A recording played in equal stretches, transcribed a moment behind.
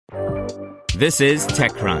This is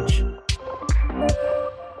TechCrunch.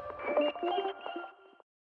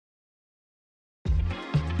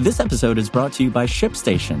 This episode is brought to you by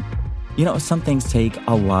ShipStation. You know, some things take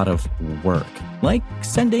a lot of work, like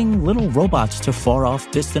sending little robots to far-off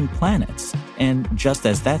distant planets. And just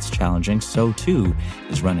as that's challenging, so too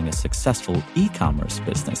is running a successful e-commerce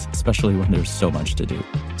business, especially when there's so much to do.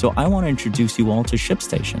 So I want to introduce you all to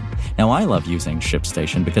ShipStation. Now, I love using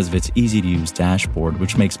ShipStation because of its easy-to-use dashboard,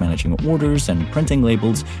 which makes managing orders and printing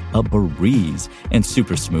labels a breeze and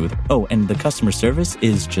super smooth. Oh, and the customer service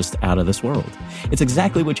is just out of this world. It's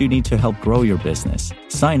exactly what you need to help grow your business.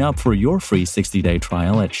 Sign up for your free 60-day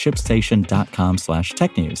trial at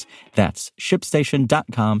shipstation.com/technews. That's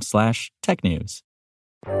shipstation.com/technews.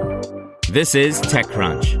 This is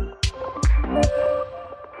TechCrunch.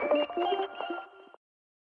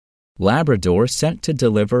 Labrador set to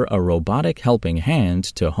deliver a robotic helping hand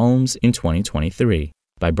to homes in 2023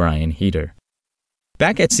 by Brian Heater.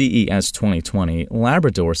 Back at CES 2020,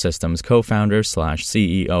 Labrador Systems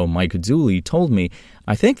co-founder/CEO Mike Dooley told me,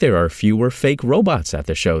 "I think there are fewer fake robots at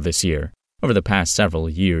the show this year." Over the past several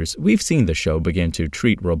years, we've seen the show begin to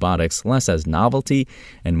treat robotics less as novelty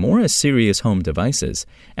and more as serious home devices.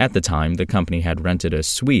 At the time, the company had rented a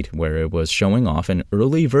suite where it was showing off an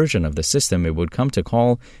early version of the system it would come to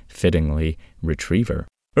call, fittingly, Retriever.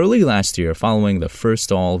 Early last year, following the first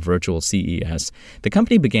all-virtual CES, the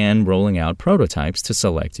company began rolling out prototypes to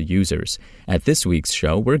select users. At this week's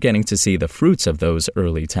show, we're getting to see the fruits of those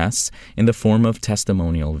early tests in the form of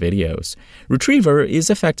testimonial videos. Retriever is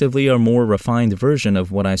effectively a more refined version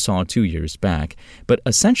of what I saw 2 years back, but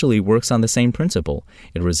essentially works on the same principle.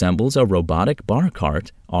 It resembles a robotic bar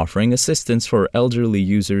cart, offering assistance for elderly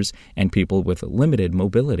users and people with limited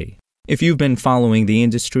mobility. If you've been following the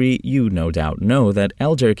industry, you no doubt know that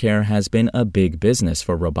elder care has been a big business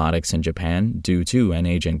for robotics in Japan due to an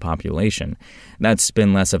aging population. That's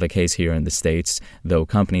been less of a case here in the States, though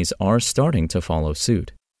companies are starting to follow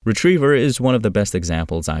suit. Retriever is one of the best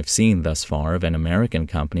examples I've seen thus far of an American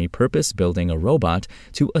company purpose-building a robot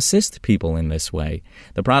to assist people in this way.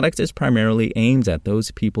 The product is primarily aimed at those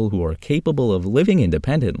people who are capable of living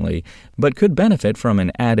independently, but could benefit from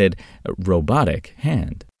an added robotic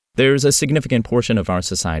hand. There's a significant portion of our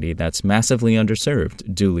society that's massively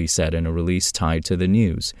underserved, Dooley said in a release tied to the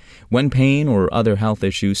news. When pain or other health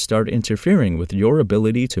issues start interfering with your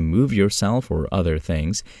ability to move yourself or other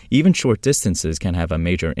things, even short distances can have a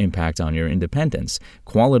major impact on your independence,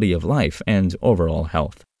 quality of life, and overall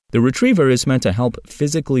health. The Retriever is meant to help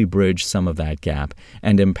physically bridge some of that gap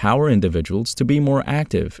and empower individuals to be more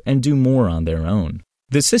active and do more on their own.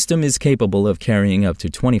 The system is capable of carrying up to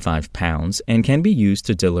 25 pounds and can be used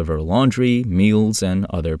to deliver laundry, meals, and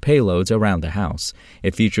other payloads around the house.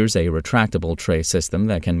 It features a retractable tray system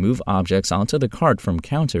that can move objects onto the cart from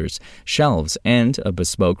counters, shelves, and a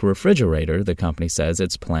bespoke refrigerator the company says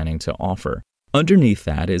it's planning to offer. Underneath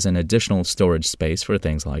that is an additional storage space for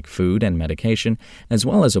things like food and medication, as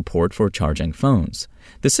well as a port for charging phones.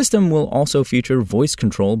 The system will also feature voice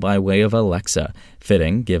control by way of Alexa,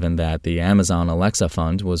 fitting given that the Amazon Alexa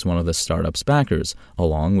Fund was one of the startup's backers,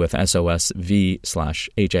 along with SOS-V/HAX,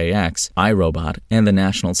 iRobot, and the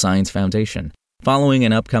National Science Foundation. Following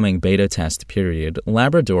an upcoming beta test period,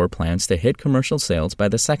 Labrador plans to hit commercial sales by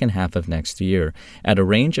the second half of next year at a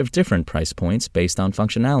range of different price points based on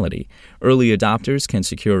functionality. Early adopters can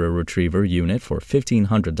secure a Retriever unit for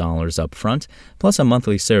 $1,500 upfront, plus a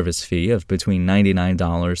monthly service fee of between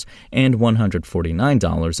 $99 and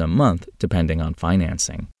 $149 a month, depending on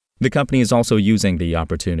financing. The company is also using the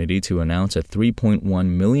opportunity to announce a $3.1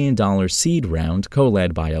 million seed round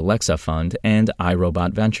co-led by Alexa Fund and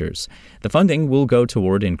iRobot Ventures. The funding will go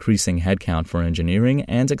toward increasing headcount for engineering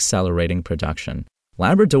and accelerating production.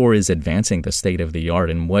 Labrador is advancing the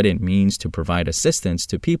state-of-the-art in what it means to provide assistance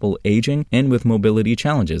to people aging and with mobility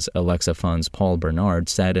challenges, Alexa Fund's Paul Bernard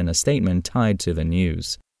said in a statement tied to the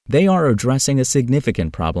news. They are addressing a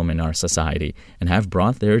significant problem in our society and have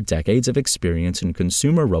brought their decades of experience in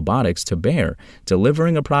consumer robotics to bear,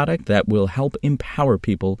 delivering a product that will help empower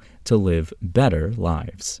people to live better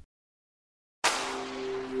lives.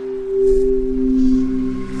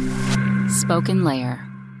 Spoken Layer.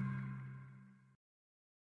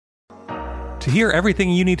 To hear everything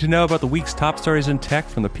you need to know about the week's top stories in tech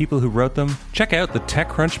from the people who wrote them, check out the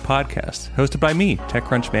TechCrunch podcast, hosted by me,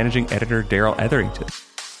 TechCrunch managing editor Daryl Etherington.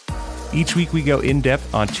 Each week we go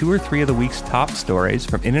in-depth on 2 or 3 of the week's top stories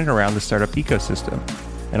from in and around the startup ecosystem.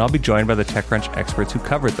 and I'll be joined by the TechCrunch experts who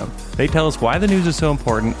covered them. They tell us why the news is so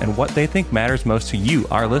important and what they think matters most to you,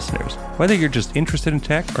 our listeners, whether you're just interested in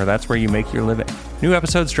tech or that's where you make your living. New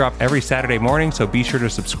episodes drop every Saturday morning, so be sure to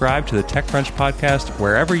subscribe to the TechCrunch podcast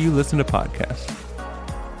wherever you listen to podcasts.